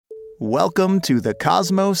Welcome to the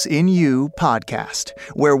Cosmos in You podcast,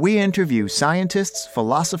 where we interview scientists,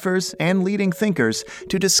 philosophers, and leading thinkers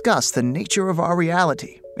to discuss the nature of our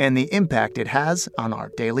reality and the impact it has on our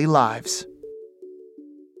daily lives.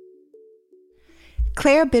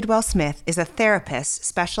 Claire Bidwell Smith is a therapist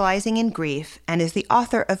specializing in grief and is the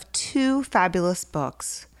author of two fabulous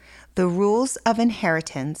books, The Rules of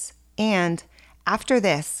Inheritance and After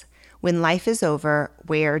This, When Life is Over,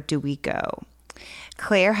 Where Do We Go?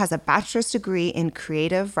 Claire has a bachelor's degree in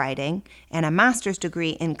creative writing and a master's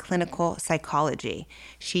degree in clinical psychology.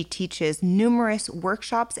 She teaches numerous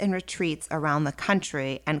workshops and retreats around the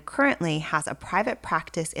country and currently has a private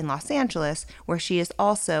practice in Los Angeles where she is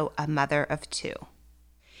also a mother of two.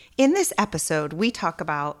 In this episode, we talk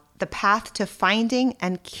about the path to finding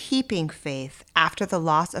and keeping faith after the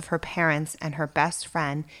loss of her parents and her best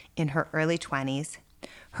friend in her early 20s,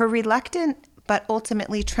 her reluctant but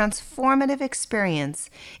ultimately transformative experience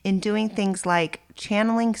in doing things like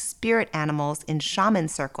channeling spirit animals in shaman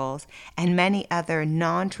circles and many other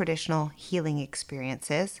non-traditional healing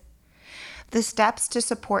experiences, the steps to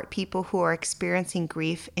support people who are experiencing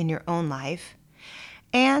grief in your own life,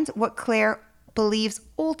 and what Claire believes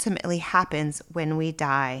ultimately happens when we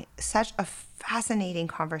die. Such a fascinating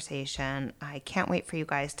conversation. I can't wait for you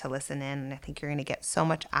guys to listen in, and I think you're going to get so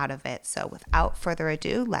much out of it. So without further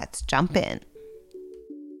ado, let's jump in.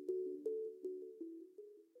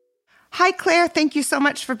 Hi, Claire. Thank you so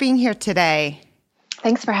much for being here today.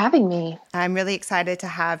 Thanks for having me. I'm really excited to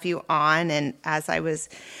have you on. And as I was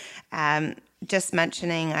just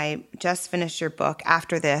mentioning, I just finished your book,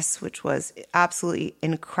 After This, which was absolutely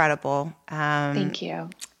incredible. Thank you.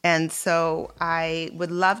 And so I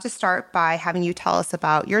would love to start by having you tell us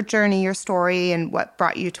about your journey, your story, and what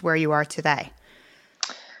brought you to where you are today.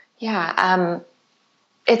 Yeah,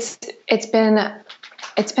 it's been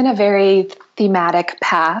a very thematic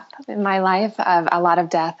path in my life of a lot of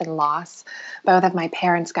death and loss. Both of my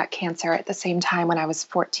parents got cancer at the same time when I was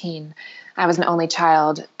 14. I was an only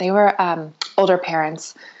child. They were older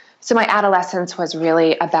parents. So my adolescence was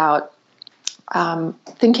really about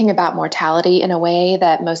thinking about mortality in a way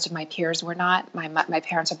that most of my peers were not. My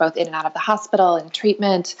parents are both in and out of the hospital and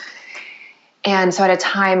treatment. And so at a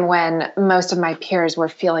time when most of my peers were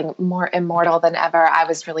feeling more immortal than ever, I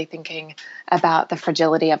was really thinking about the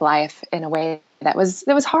fragility of life in a way that was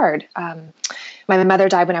hard. My mother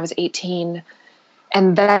died when I was 18,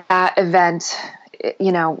 and that event,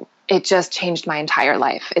 it just changed my entire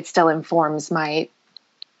life. It still informs my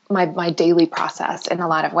daily process in a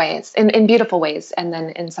lot of ways, in beautiful ways, and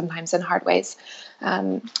then sometimes in hard ways.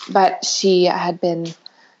 But she had been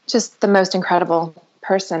just the most incredible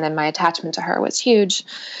person, and my attachment to her was huge.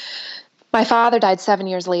 My father died 7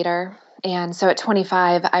 years later, and so at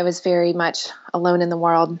 25, I was very much alone in the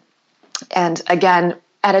world. And again,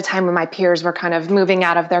 at a time when my peers were kind of moving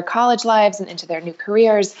out of their college lives and into their new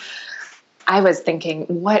careers, I was thinking,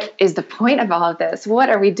 what is the point of all of this? What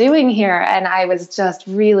are we doing here? And I was just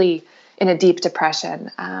really in a deep depression.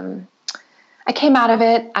 I came out of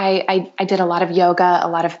it. I did a lot of yoga, a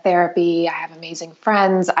lot of therapy. I have amazing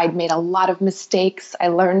friends. I'd made a lot of mistakes. I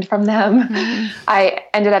learned from them. Mm-hmm. I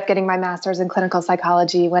ended up getting my master's in clinical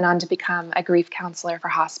psychology, went on to become a grief counselor for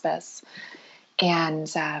hospice. And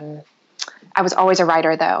I was always a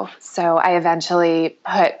writer, though. So I eventually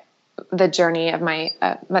put the journey of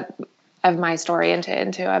my story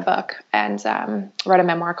into a book and wrote a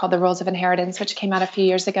memoir called The Rules of Inheritance, which came out a few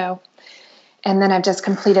years ago. And then I've just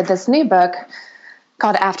completed this new book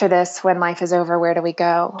called After This, When Life is Over, Where Do We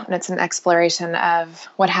Go? And it's an exploration of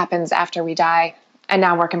what happens after we die. I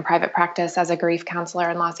now work in private practice as a grief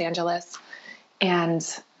counselor in Los Angeles. And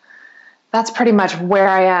that's pretty much where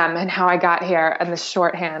I am and how I got here in the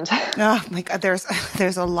shorthand. Oh my God, there's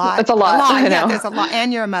a lot. It's a lot. I know. Yeah, there's a lot.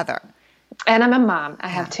 And you're a mother. And I'm a mom. I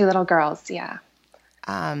have two little girls. Yeah.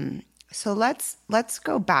 So let's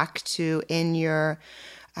go back to in your,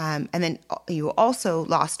 and then you also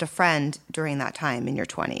lost a friend during that time in your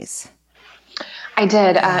 20s. I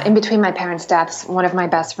did. In between my parents' deaths, one of my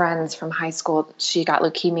best friends from high school, she got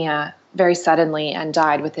leukemia very suddenly and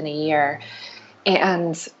died within a year.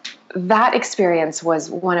 And that experience was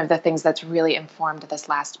one of the things that's really informed this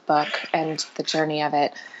last book and the journey of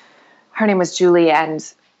it. Her name was Julie, and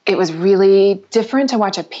it was really different to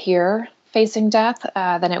watch a peer facing death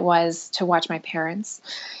than it was to watch my parents,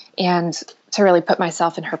 and to really put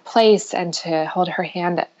myself in her place and to hold her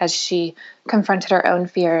hand as she confronted her own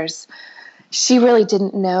fears. She really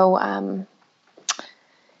didn't know.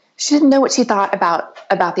 She didn't know what she thought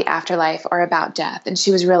about the afterlife or about death, and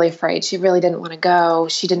she was really afraid. She really didn't want to go.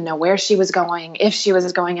 She didn't know where she was going, if she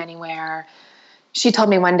was going anywhere. she told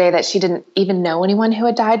me one day that she didn't even know anyone who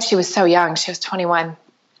had died. She was so young. She was 21.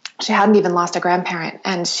 She hadn't even lost a grandparent.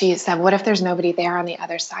 And she said, what if there's nobody there on the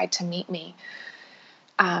other side to meet me?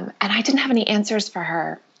 And I didn't have any answers for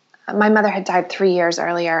her. My mother had died 3 years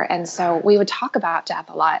earlier. And so we would talk about death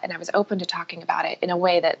a lot. And I was open to talking about it in a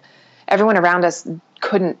way that everyone around us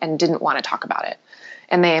couldn't and didn't want to talk about it.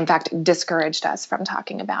 And they, in fact, discouraged us from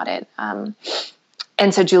talking about it.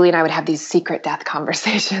 And so Julie and I would have these secret death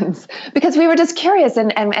conversations because we were just curious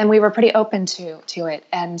and we were pretty open to it.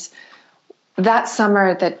 And that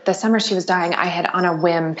summer, the summer she was dying, I had on a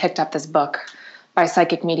whim picked up this book by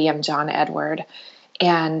psychic medium John Edward.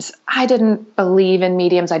 And I didn't believe in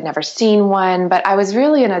mediums. I'd never seen one, but I was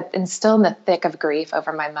really still in the thick of grief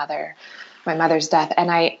over my mother's death.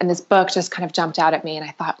 And this book just kind of jumped out at me. And I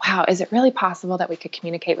thought, wow, is it really possible that we could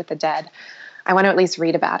communicate with the dead? I want to at least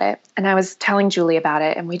read about it. And I was telling Julie about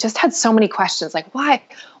it. And we just had so many questions, like, why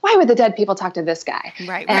would the dead people talk to this guy?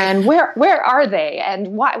 Right. And where are they?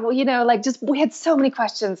 And why, well, we had so many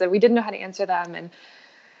questions and we didn't know how to answer them. And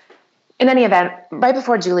in any event, right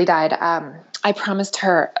before Julie died, I promised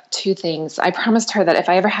her two things. I promised her that if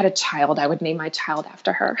I ever had a child, I would name my child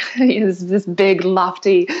after her. It was this big,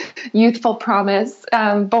 lofty, youthful promise,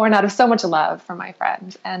 born out of so much love for my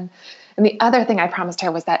friend. And the other thing I promised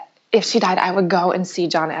her was that if she died, I would go and see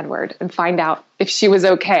John Edward and find out if she was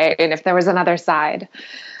okay and if there was another side.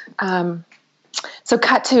 So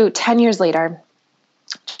cut to 10 years later,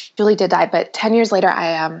 Julie did die, but 10 years later,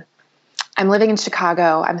 I'm living in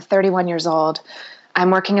Chicago. I'm 31 years old. I'm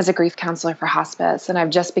working as a grief counselor for hospice, and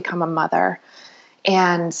I've just become a mother.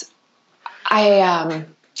 And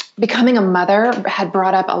becoming a mother had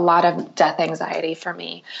brought up a lot of death anxiety for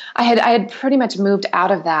me. I had pretty much moved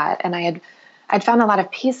out of that, and I'd found a lot of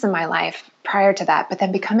peace in my life prior to that. But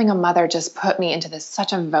then becoming a mother just put me into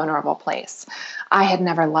such a vulnerable place. I had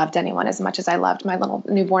never loved anyone as much as I loved my little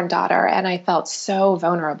newborn daughter, and I felt so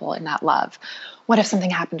vulnerable in that love. What if something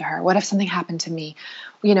happened to her? What if something happened to me?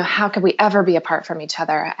 How could we ever be apart from each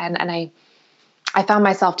other? And I found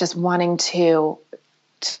myself just wanting to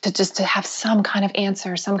have some kind of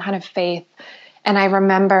answer, some kind of faith. And I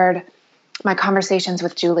remembered my conversations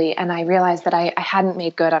with Julie, and I realized that I hadn't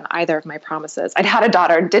made good on either of my promises. I'd had a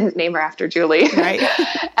daughter, didn't name her after Julie. Right.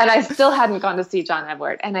 And I still hadn't gone to see John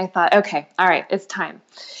Edward. And I thought, okay, all right, it's time.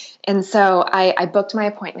 And so I booked my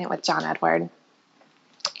appointment with John Edward.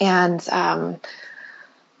 And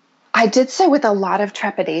I did so with a lot of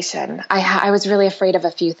trepidation. I was really afraid of a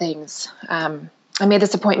few things. I made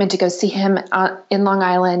this appointment to go see him in Long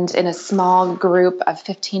Island in a small group of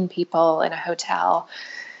 15 people in a hotel.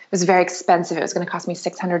 It was very expensive. It was going to cost me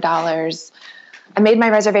 $600. I made my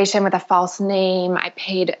reservation with a false name. I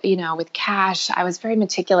paid, with cash. I was very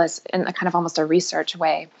meticulous in a kind of almost a research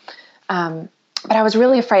way. But I was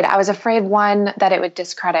really afraid. I was afraid, one, that it would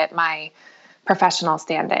discredit my professional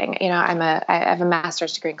standing. I have a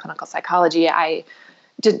master's degree in clinical psychology. I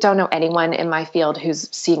don't know anyone in my field who's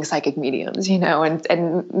seeing psychic mediums,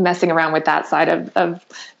 and messing around with that side of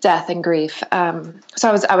death and grief.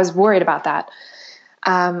 So I was worried about that.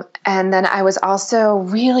 And then I was also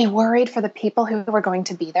really worried for the people who were going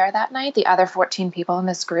to be there that night, the other 14 people in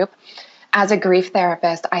this group. As a grief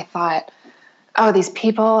therapist, I thought, oh, these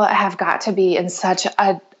people have got to be in such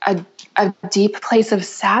a deep place of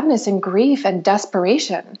sadness and grief and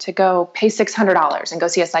desperation to go pay $600 and go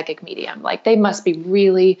see a psychic medium. Like, they must be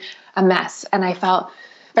really a mess. And I felt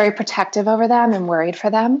very protective over them and worried for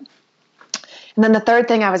them. And then the third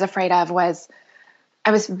thing I was afraid of was, I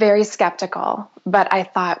was very skeptical, but I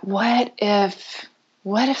thought, what if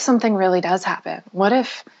something really does happen? What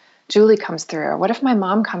if Julie comes through? What if my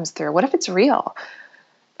mom comes through? What if it's real?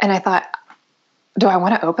 And I thought, do I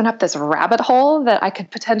want to open up this rabbit hole that I could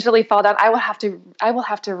potentially fall down? I will have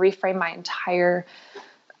to reframe my entire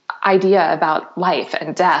idea about life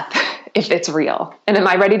and death if it's real. And am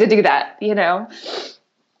I ready to do that?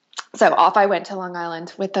 So off I went to Long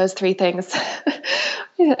Island with those three things.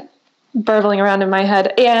 Burbling around in my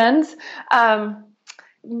head. And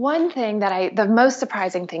one thing the most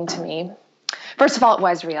surprising thing to me, first of all, it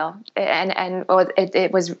was real. And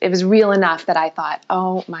it was real enough that I thought,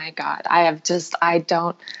 oh my God, I have to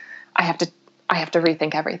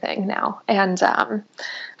rethink everything now. And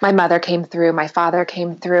my mother came through, my father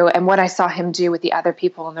came through, and what I saw him do with the other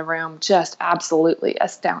people in the room just absolutely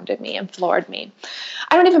astounded me and floored me.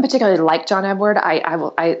 I don't even particularly like John Edward.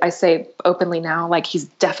 I say openly now, like, he's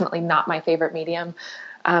definitely not my favorite medium.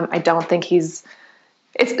 I don't think it's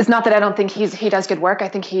not that I don't think he does good work. I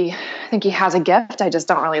think he has a gift. I just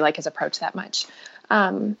don't really like his approach that much.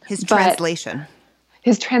 His translation,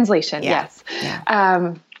 yes.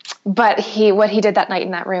 Yeah. But what he did that night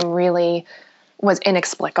in that room really was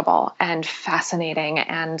inexplicable and fascinating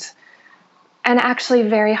and actually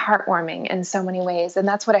very heartwarming in so many ways. And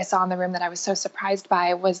that's what I saw in the room that I was so surprised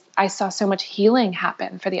by, was I saw so much healing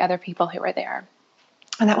happen for the other people who were there.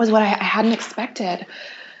 And that was what I hadn't expected.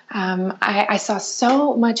 I saw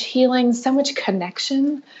so much healing, so much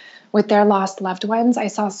connection with their lost loved ones. I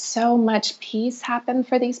saw so much peace happen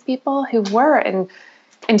for these people who were in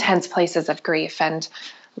intense places of grief and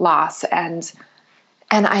loss. And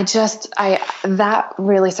that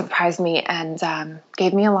really surprised me and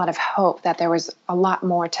gave me a lot of hope that there was a lot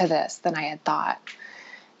more to this than I had thought.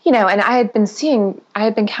 And I had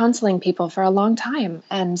been counseling people for a long time,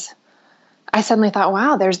 and I suddenly thought,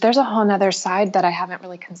 wow, there's a whole nother side that I haven't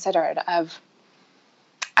really considered of.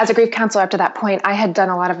 As a grief counselor up to that point, I had done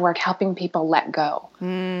a lot of work helping people let go.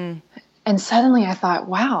 And suddenly I thought,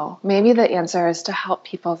 wow, maybe the answer is to help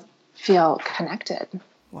people feel connected.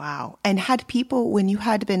 Wow. And had people, when you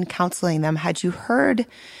had been counseling them, had you heard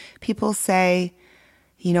people say,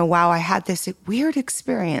 wow, I had this weird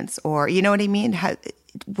experience, or, you know what I mean?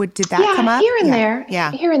 Did that come up?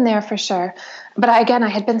 Here and there for sure. But I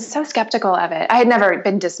had been so skeptical of it. I had never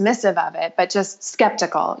been dismissive of it, but just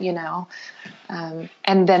skeptical,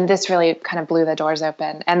 and then this really kind of blew the doors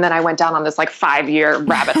open. And then I went down on this 5-year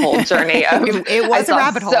rabbit hole journey. It was a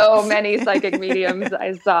rabbit hole. So many psychic mediums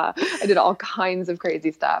I did all kinds of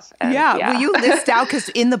crazy stuff. And, Will you list out, because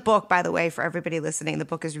in the book, by the way, for everybody listening, the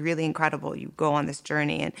book is really incredible. You go on this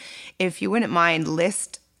journey. And if you wouldn't mind,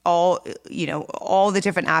 list all the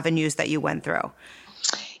different avenues that you went through.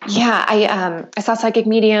 Yeah, I saw psychic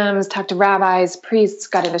mediums, talked to rabbis, priests,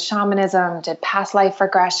 got into shamanism, did past life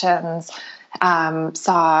regressions, went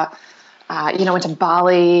to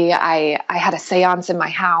Bali. I had a seance in my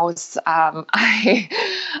house.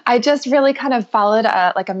 I just really kind of followed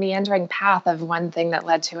a meandering path of one thing that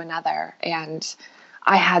led to another. And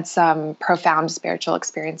I had some profound spiritual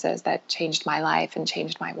experiences that changed my life and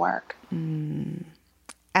changed my work.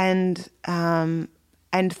 And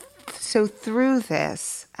so through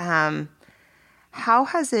this, how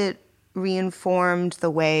has it reinformed the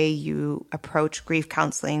way you approach grief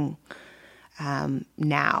counseling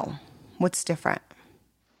now? What's different?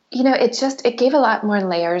 It gave a lot more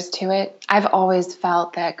layers to it. I've always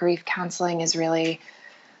felt that grief counseling is really,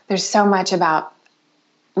 there's so much about,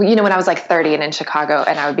 when I was 30 and in Chicago,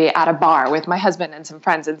 and I would be at a bar with my husband and some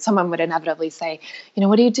friends, and someone would inevitably say,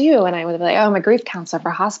 what do you do? And I would be like, oh, I'm a grief counselor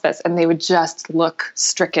for hospice. And they would just look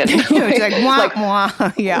stricken.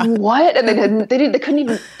 Wah. Yeah. What? And they couldn't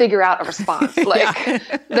even figure out a response.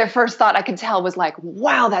 Their first thought, I could tell, was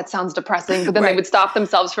wow, that sounds depressing. But then they would stop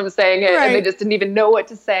themselves from saying it, and they just didn't even know what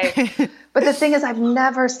to say. But the thing is, I've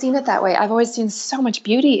never seen it that way. I've always seen so much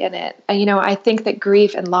beauty in it. And, I think that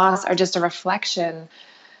grief and loss are just a reflection,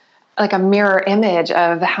 like a mirror image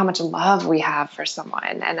of how much love we have for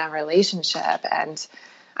someone and a relationship. And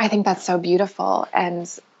I think that's so beautiful. And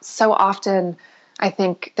so often I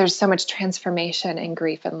think there's so much transformation in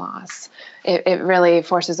grief and loss. It really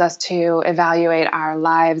forces us to evaluate our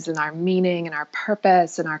lives and our meaning and our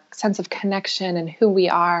purpose and our sense of connection and who we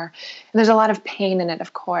are. And there's a lot of pain in it,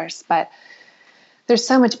 of course, but there's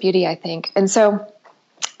so much beauty, I think. And so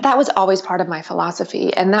that was always part of my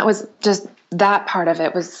philosophy. And that part of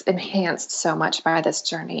it was enhanced so much by this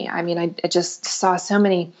journey. I mean, I just saw so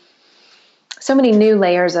many new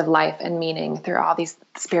layers of life and meaning through all these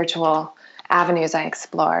spiritual avenues I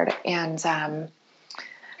explored. And,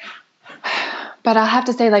 but I'll have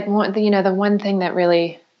to say, the one thing that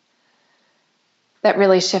really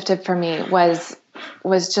shifted for me was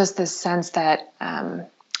just this sense that,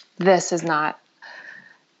 this is not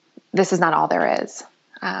all there is.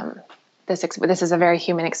 This is a very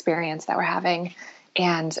human experience that we're having,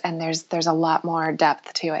 and there's a lot more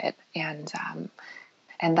depth to it, and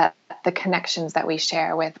that the connections that we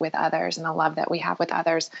share with others and the love that we have with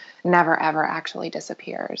others never ever actually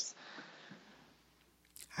disappears.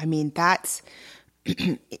 I mean, that's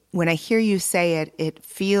when I hear you say it, it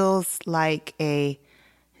feels like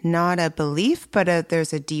not a belief, but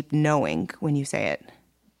there's a deep knowing when you say it.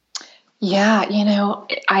 Yeah,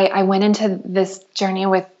 I went into this journey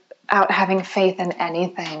without having faith in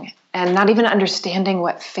anything and not even understanding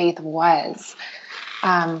what faith was.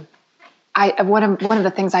 One of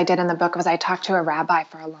the things I did in the book was I talked to a rabbi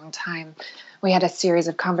for a long time. We had a series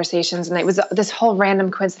of conversations, and it was this whole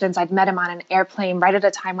random coincidence. I'd met him on an airplane right at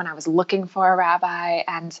a time when I was looking for a rabbi.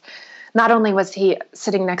 And not only was he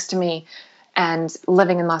sitting next to me and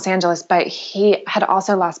living in Los Angeles, but he had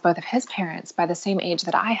also lost both of his parents by the same age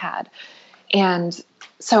that I had. And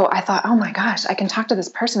so I thought, oh my gosh, I can talk to this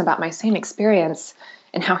person about my same experience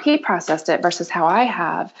and how he processed it versus how I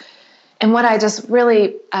have. And what I just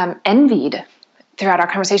really envied throughout our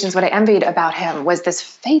conversations, what I envied about him was this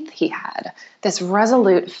faith he had, this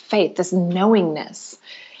resolute faith, this knowingness.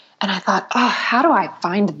 And I thought, oh, how do I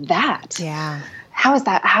find that? Yeah. How is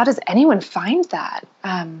that? How does anyone find that?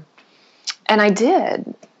 And I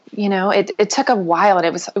did. It took a while, and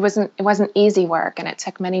it wasn't easy work, and it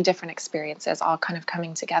took many different experiences all kind of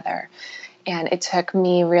coming together. And it took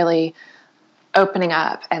me really opening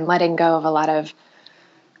up and letting go of a lot of,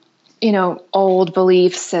 old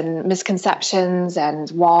beliefs and misconceptions and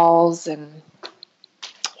walls. And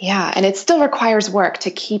and it still requires work to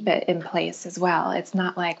keep it in place as well. It's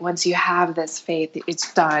not like once you have this faith,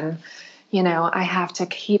 it's done. I have to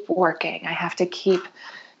keep working. I have to keep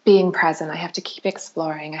being present. I have to keep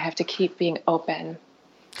exploring. I have to keep being open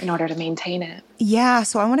in order to maintain it. Yeah.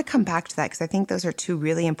 So I want to come back to that, because I think those are two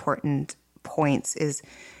really important points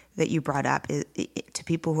that you brought up to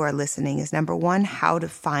people who are listening is, number one, how to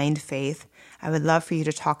find faith. I would love for you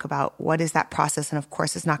to talk about what is that process. And of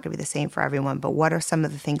course, it's not going to be the same for everyone, but what are some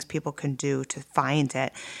of the things people can do to find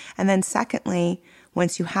it? And then secondly,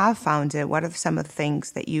 once you have found it, what are some of the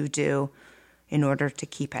things that you do in order to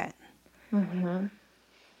keep it? Mm-hmm.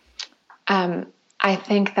 I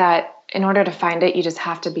think that in order to find it, you just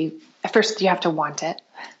have to first you have to want it.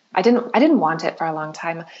 I didn't want it for a long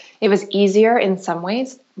time. It was easier in some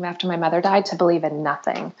ways after my mother died to believe in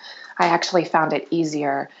nothing. I actually found it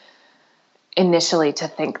easier initially to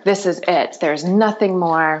think this is it. There's nothing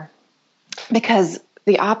more, because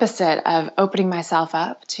the opposite of opening myself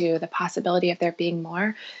up to the possibility of there being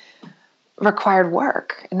more required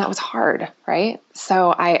work, and that was hard, right?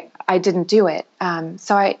 So I didn't do it.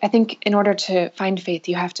 So I think in order to find faith,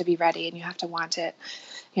 you have to be ready and you have to want it.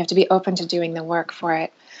 You have to be open to doing the work for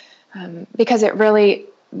it, because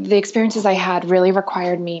the experiences I had really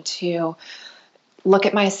required me to look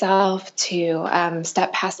at myself, to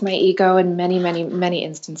step past my ego in many, many, many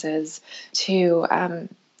instances, to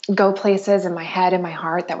go places in my head and my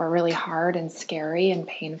heart that were really hard and scary and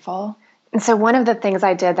painful. And so one of the things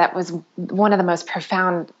I did that was one of the most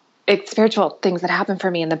profound spiritual things that happened for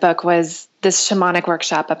me in the book was this shamanic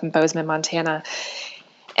workshop up in Bozeman, Montana.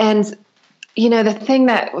 And, the thing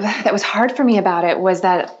that was hard for me about it was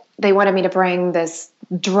that they wanted me to bring this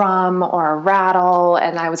drum or a rattle,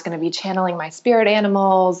 and I was going to be channeling my spirit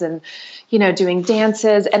animals and, doing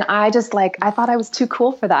dances. And I thought I was too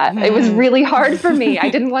cool for that. It was really hard for me. I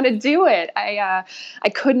didn't want to do it. I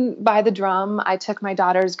couldn't buy the drum. I took my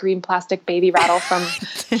daughter's green plastic baby rattle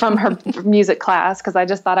from her music class because I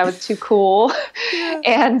just thought I was too cool. Yeah.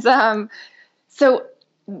 And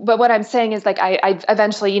but what I'm saying is, I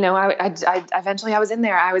eventually, I was in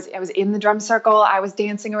there. I was in the drum circle. I was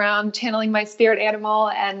dancing around, channeling my spirit animal,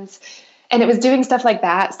 and it was doing stuff like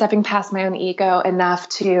that, stepping past my own ego enough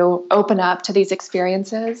to open up to these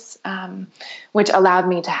experiences, which allowed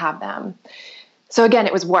me to have them. So again,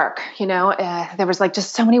 it was work. There was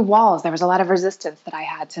just so many walls. There was a lot of resistance that I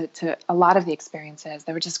had to a lot of the experiences.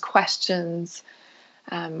 There were just questions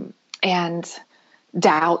and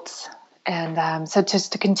doubts. And so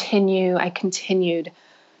just to continue, I continued,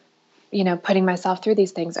 putting myself through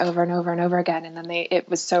these things over and over and over again. And then it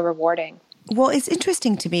was so rewarding. Well, it's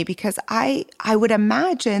interesting to me because I would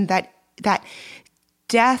imagine that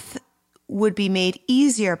death would be made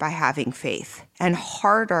easier by having faith and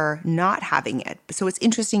harder not having it. So it's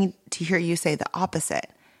interesting to hear you say the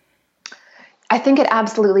opposite. I think it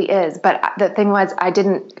absolutely is. But the thing was, I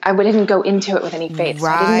didn't go into it with any faith.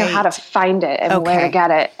 Right. So I didn't know how to find it and where to get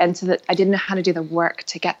it. And so I didn't know how to do the work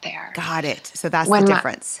to get there. Got it. So that's the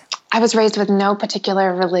difference. I was raised with no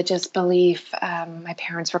particular religious belief. My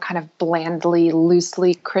parents were kind of blandly,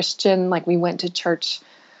 loosely Christian. Like we went to church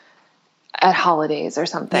at holidays or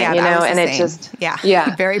something, and it just,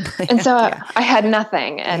 very bland. And so I had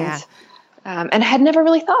nothing and had never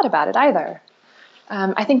really thought about it either.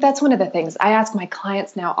 I think that's one of the things I ask my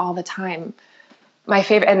clients now all the time. My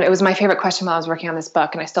favorite, and it was my favorite question while I was working on this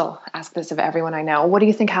book, and I still ask this of everyone I know. What do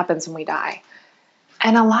you think happens when we die?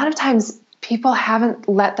 And a lot of times people haven't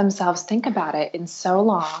let themselves think about it in so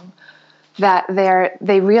long that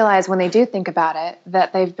they realize when they do think about it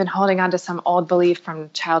that they've been holding on to some old belief from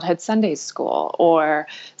childhood Sunday school or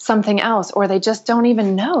something else, or they just don't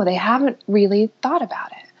even know. They haven't really thought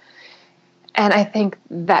about it. And I think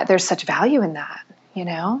that there's such value in that,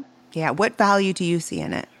 Yeah. What value do you see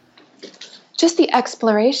in it? Just the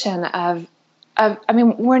exploration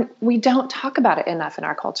we don't talk about it enough in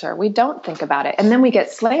our culture. We don't think about it. And then we get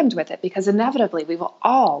slammed with it because inevitably we will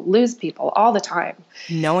all lose people all the time.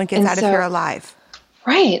 No one gets out of here alive.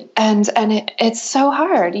 Right. And it's so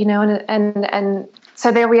hard, and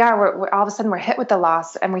so there we are. We're all of a sudden we're hit with the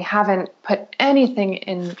loss and we haven't put anything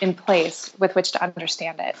in place with which to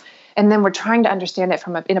understand it. And then we're trying to understand it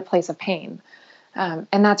in a place of pain. And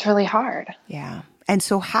that's really hard. Yeah. And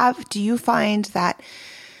so do you find that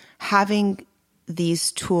having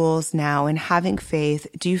these tools now and having faith,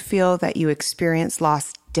 do you feel that you experience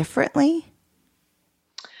loss differently?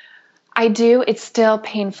 I do. It's still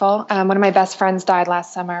painful. One of my best friends died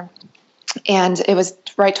last summer, and it was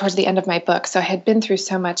right towards the end of my book. So I had been through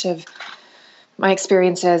so much of my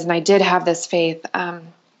experiences, and I did have this faith.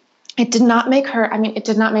 It did not make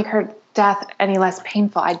her death any less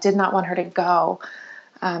painful. I did not want her to go.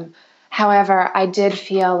 However, I did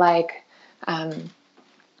feel like a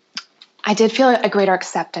greater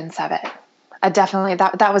acceptance of it. Definitely,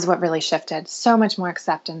 that was what really shifted. So much more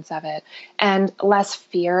acceptance of it and less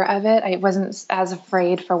fear of it. I wasn't as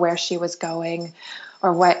afraid for where she was going,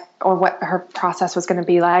 or what her process was going to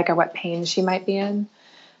be like, or what pain she might be in.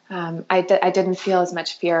 I didn't feel as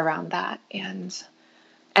much fear around that, and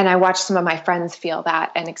I watched some of my friends feel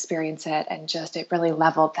that and experience it, and just it really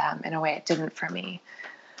leveled them in a way it didn't for me.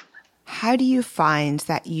 How do you find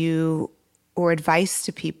that or advice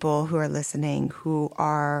to people who are listening who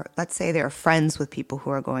are, let's say they're friends with people who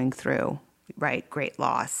are going through, right, great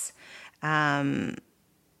loss. How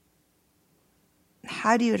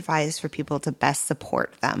do you advise for people to best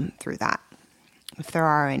support them through that? If there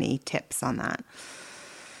are any tips on that.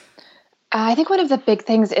 I think one of the big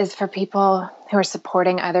things is for people who are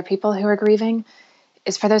supporting other people who are grieving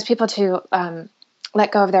is for those people to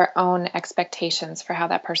let go of their own expectations for how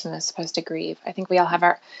that person is supposed to grieve. I think we all have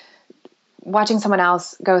watching someone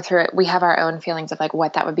else go through it, we have our own feelings of like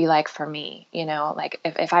what that would be like for me. Like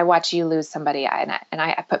if I watch you lose somebody and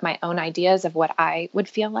I put my own ideas of what I would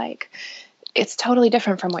feel like, it's totally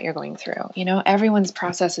different from what you're going through. Everyone's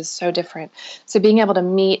process is so different. So being able to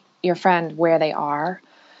meet your friend where they are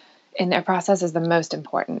in their process is the most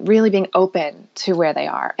important. Really being open to where they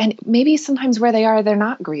are. And maybe sometimes where they are, they're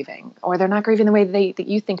not grieving, or they're not grieving the way that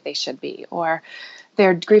you think they should be, or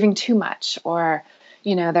they're grieving too much, or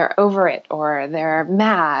they're over it, or they're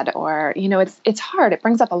mad, or, it's hard. It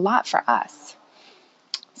brings up a lot for us.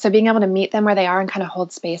 So being able to meet them where they are and kind of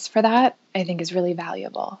hold space for that, I think is really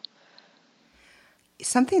valuable.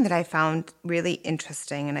 Something that I found really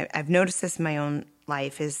interesting, and I've noticed this in my own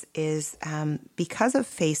life, is because of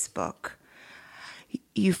Facebook,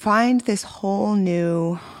 you find this whole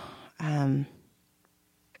new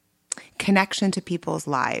connection to people's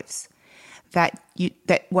lives that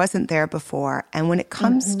wasn't there before. And when it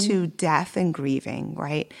comes to death and grieving,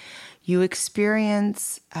 right, you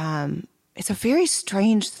experience, it's a very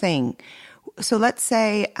strange thing. So let's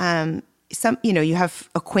say you have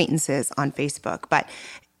acquaintances on Facebook, but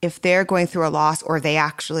if they're going through a loss or they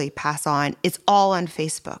actually pass on, it's all on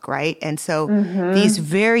Facebook, right? And so these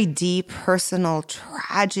very deep personal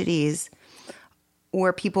tragedies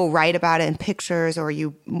where people write about it in pictures, or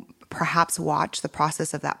you perhaps watch the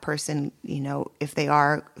process of that person, if they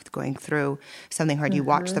are going through something hard, you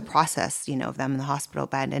watch the process, of them in the hospital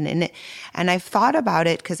bed. And I've thought about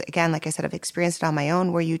it because, again, like I said, I've experienced it on my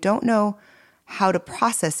own, where you don't know how to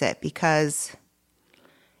process it, because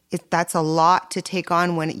that's a lot to take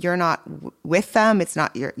on when you're not with them. It's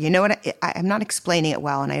not I'm not explaining it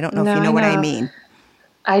well, and I don't know if you know what I mean.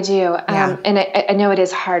 I do. Yeah. And I know it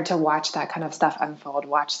is hard to watch that kind of stuff unfold,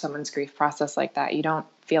 watch someone's grief process like that. You don't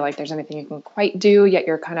feel like there's anything you can quite do, yet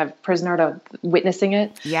you're kind of prisoner to witnessing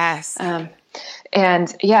it. Yes.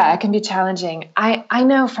 And yeah, it can be challenging. I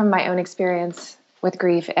know from my own experience with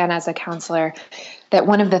grief and as a counselor that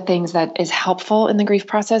one of the things that is helpful in the grief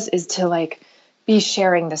process is to be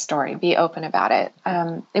sharing the story, be open about it.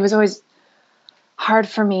 It was always hard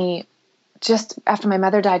for me just after my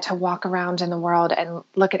mother died to walk around in the world and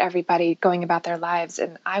look at everybody going about their lives.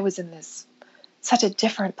 And I was in such a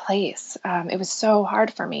different place. It was so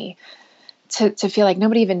hard for me to feel like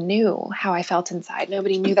nobody even knew how I felt inside.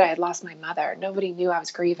 Nobody knew that I had lost my mother. Nobody knew I was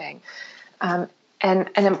grieving. And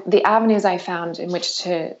the avenues I found in which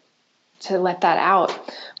to let that out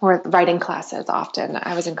were writing classes. Often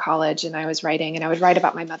I was in college and I was writing, and I would write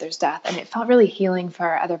about my mother's death. And it felt really healing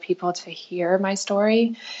for other people to hear my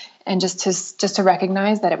story and just to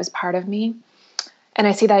recognize that it was part of me. And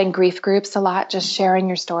I see that in grief groups a lot, just sharing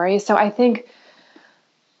your story. So I think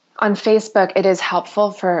on Facebook, it is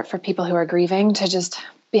helpful for people who are grieving to just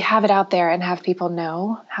have it out there and have people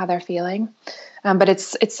know how they're feeling. But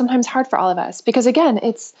it's sometimes hard for all of us because, again,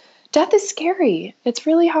 death is scary. It's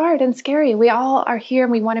really hard and scary. We all are here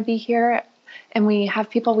and we want to be here, and we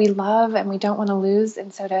have people we love and we don't want to lose.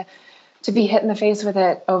 And so to be hit in the face with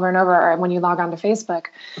it over and over, or when you log on to Facebook,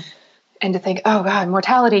 and to think, oh God,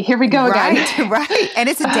 mortality, here we go again. Right. And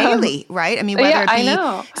it's a daily, right? I mean, whether it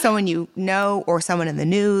be someone you know or someone in the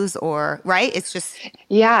news or, right? It's just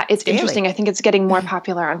it's daily. Interesting. I think it's getting more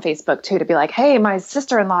popular on Facebook too, to be like, hey, my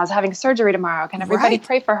sister-in-law is having surgery tomorrow. Can everybody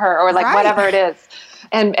pray for her? Or like whatever it is.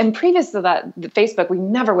 And previous to that, Facebook, we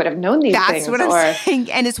never would have known these things. That's what I'm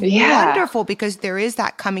saying. And it's wonderful because there is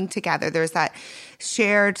that coming together. There's that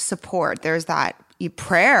shared support. There's that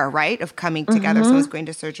prayer, right, of coming together. Someone's going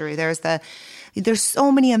to surgery. There's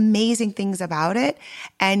so many amazing things about it.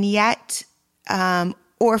 And yet,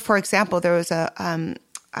 or for example, there was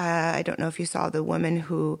I don't know if you saw the woman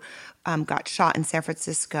who got shot in San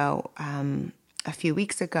Francisco a few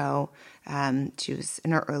weeks ago. She was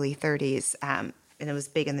in her early 30s. And it was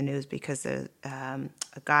big in the news because a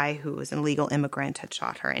guy who was an illegal immigrant had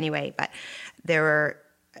shot her. Anyway, but there were,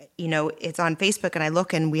 it's on Facebook and I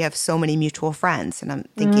look and we have so many mutual friends and I'm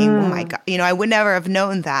thinking, oh my God, I would never have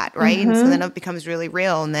known that. Right. And so then it becomes really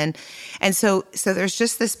real. And so there's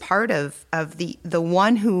just this part of the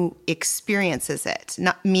one who experiences it,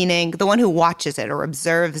 not meaning the one who watches it or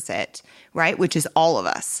observes it, right. Which is all of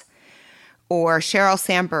us. Or Sheryl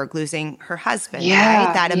Sandberg losing her husband,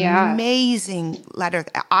 right? That amazing letter.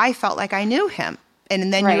 I felt like I knew him.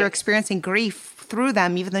 And then you're experiencing grief through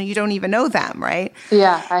them, even though you don't even know them, right?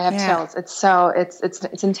 Yeah, I have chills.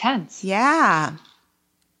 It's intense. Yeah.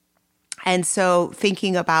 And so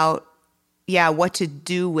thinking about, what to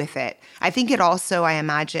do with it. I think it also, I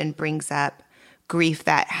imagine, brings up grief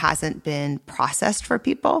that hasn't been processed for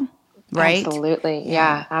people, right? Absolutely.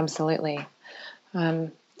 Yeah, absolutely.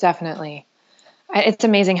 Definitely. It's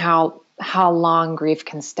amazing how long grief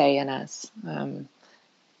can stay in us.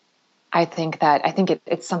 I think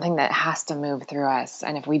it's something that has to move through us.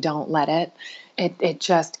 And if we don't let it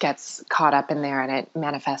just gets caught up in there and it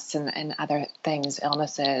manifests in other things,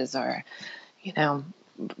 illnesses or,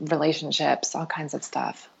 relationships, all kinds of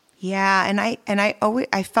stuff. Yeah. And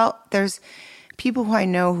I felt there's people who I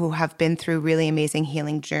know who have been through really amazing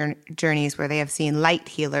healing journeys where they have seen light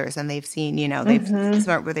healers and they've seen,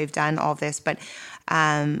 where they've done all this. But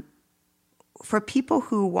for people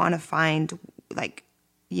who want to find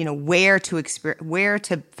where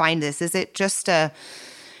to find this, is it just a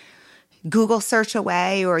Google search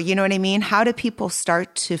away or, you know what I mean? How do people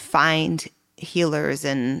start to find healers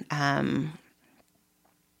and how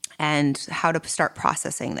to start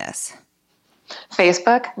processing this?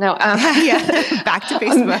 Facebook? No. Back to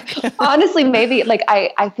Facebook. Honestly, maybe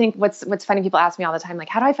I think what's funny, people ask me all the time,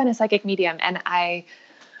 how do I find a psychic medium? And I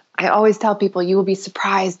always tell people you will be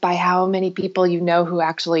surprised by how many people who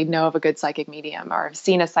actually know of a good psychic medium or have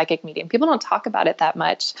seen a psychic medium. People don't talk about it that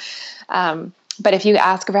much. But if you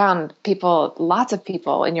ask around people, lots of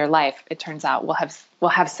people in your life, it turns out will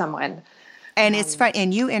have someone. And it's fun.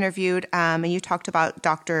 And you interviewed, and you talked about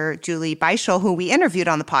Dr. Julie Beischel, who we interviewed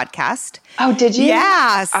on the podcast. Oh, did you?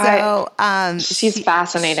 Yeah. So she's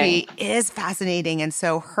fascinating. She is fascinating. And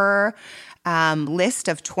so her list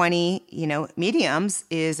of 20, mediums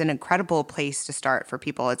is an incredible place to start for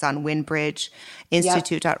people. It's on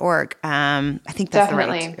windbridgeinstitute.org. I think that's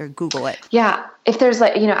right. Or Google it. Yeah. If there's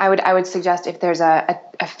I would suggest if there's a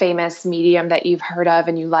famous medium that you've heard of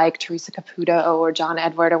and you like, Teresa Caputo or John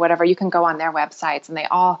Edward or whatever, you can go on their websites and they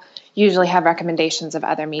all usually have recommendations of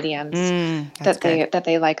other mediums that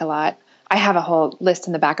they like a lot. I have a whole list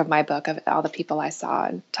in the back of my book of all the people I saw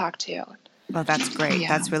and talked to. Well, that's great. Yeah.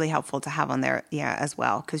 That's really helpful to have on there, as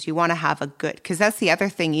well, because you want to have because that's the other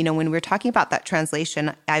thing, when we're talking about that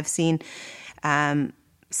translation, I've seen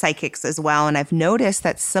psychics as well, and I've noticed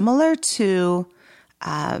that similar to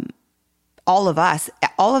all of us,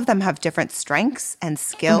 all of them have different strengths and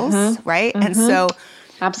skills, right? And so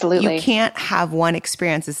absolutely, you can't have one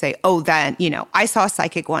experience and say, oh, then, I saw a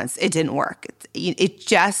psychic once, it didn't work. It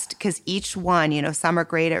just, because each one, some are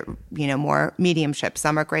great at, more mediumship,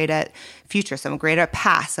 some are great at future, some are great at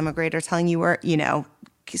past, some are great at telling you where,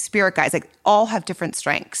 spirit guides, all have different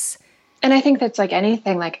strengths. And I think that's like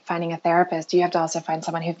anything, like finding a therapist, you have to also find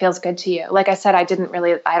someone who feels good to you. Like I said, I don't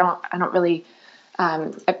really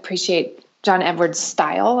appreciate John Edward's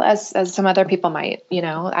style as some other people might,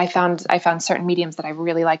 I found certain mediums that I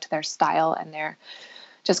really liked their style and their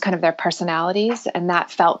just kind of their personalities, and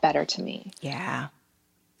that felt better to me. Yeah.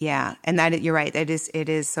 Yeah. And that you're right. It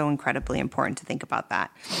is so incredibly important to think about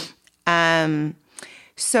that.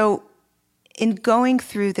 So in going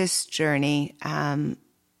through this journey,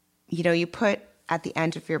 you put at the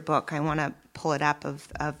end of your book, I want to pull it up of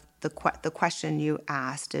the question you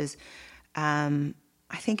asked is, I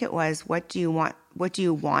think it was, what do you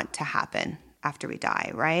want to happen after we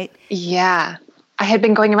die? Right? Yeah. I had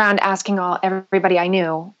been going around asking everybody I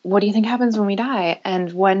knew, what do you think happens when we die?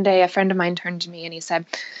 And one day a friend of mine turned to me and he said,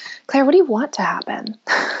 Claire, what do you want to happen?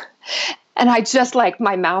 And I just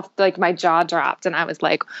my mouth, my jaw dropped. And I was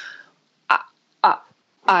like,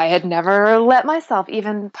 I had never let myself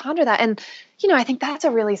even ponder that. And, I think that's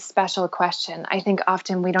a really special question. I think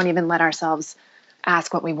often we don't even let ourselves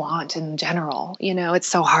ask what we want in general. It's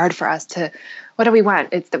so hard for us to, what do we want?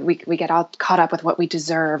 It's that we get all caught up with what we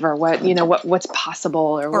deserve or what's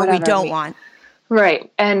possible or whatever. Or we don't want.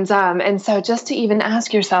 Right. And so just to even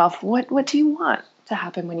ask yourself, what do you want to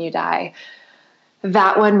happen when you die?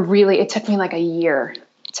 That one really, it took me a year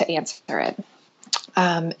to answer it.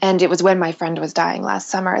 And it was when my friend was dying last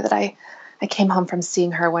summer that I came home from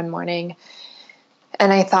seeing her one morning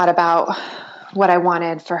and I thought about what I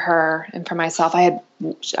wanted for her and for myself. I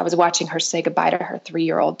was watching her say goodbye to her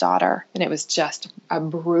 3-year-old daughter, and it was just a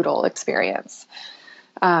brutal experience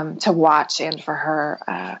to watch and for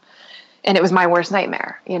her. And it was my worst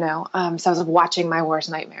nightmare, so I was watching my worst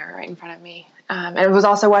nightmare right in front of me. And it was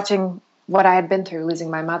also watching what I had been through, losing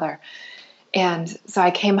my mother. And so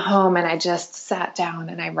I came home and I just sat down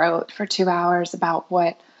and I wrote for 2 hours about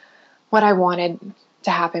what I wanted to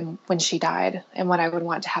happen when she died and what I would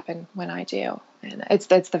want to happen when I do. And it's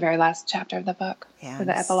the very last chapter of the book, or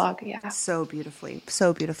the epilogue. Yeah. So beautifully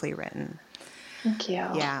written. Thank you.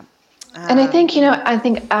 Yeah. And I think,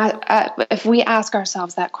 if we ask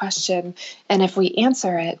ourselves that question and if we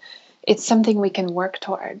answer it, it's something we can work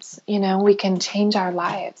towards. We can change our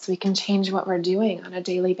lives. We can change what we're doing on a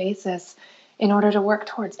daily basis in order to work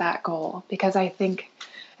towards that goal. Because I think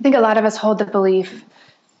a lot of us hold the belief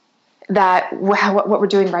that what we're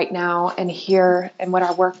doing right now and here and what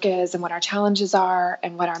our work is and what our challenges are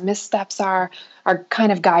and what our missteps are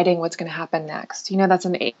kind of guiding what's going to happen next. That's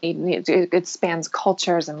it spans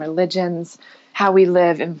cultures and religions. How we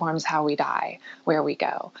live informs how we die, where we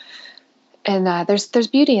go. And there's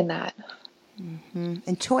beauty in that. Mm-hmm.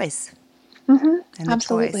 And choice. Mm-hmm. And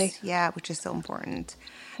Absolutely. Choice. Yeah, which is so important.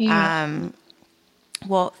 Yeah.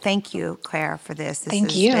 Well, thank you, Claire, for this. This Thank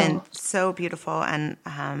has you. been so beautiful. And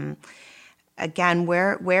again,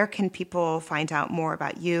 where can people find out more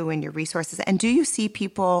about you and your resources? And do you see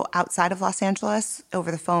people outside of Los Angeles over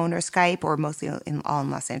the phone or Skype, or mostly all in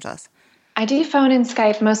Los Angeles? I do phone and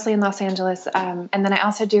Skype, mostly in Los Angeles. And then I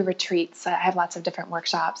also do retreats. I have lots of different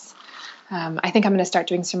workshops. I think I'm going to start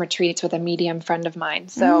doing some retreats with a medium friend of mine.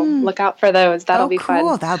 So look out for those. That'll be fun.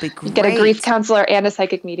 Cool. That'll be great. You get a grief counselor and a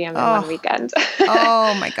psychic medium in one weekend.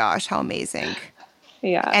 Oh my gosh, how amazing.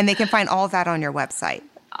 Yeah. And they can find all of that on your website.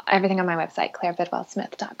 Everything on my website,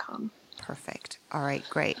 clairebidwellsmith.com. Perfect. All right,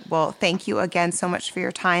 great. Well, thank you again so much for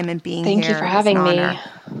your time and being here. Thank you for having me.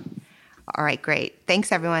 All right, great.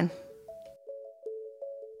 Thanks, everyone.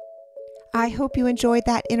 I hope you enjoyed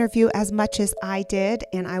that interview as much as I did,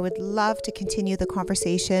 and I would love to continue the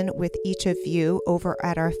conversation with each of you over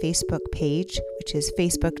at our Facebook page, which is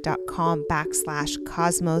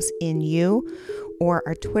facebook.com/CosmosInYou, or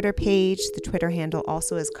our Twitter page. The Twitter handle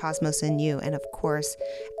also is CosmosInYou, and of course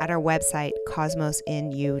at our website,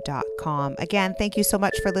 CosmosInYou.com. Again, thank you so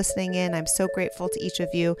much for listening in. I'm so grateful to each of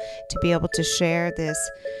you to be able to share this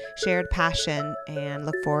shared passion, and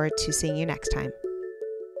look forward to seeing you next time.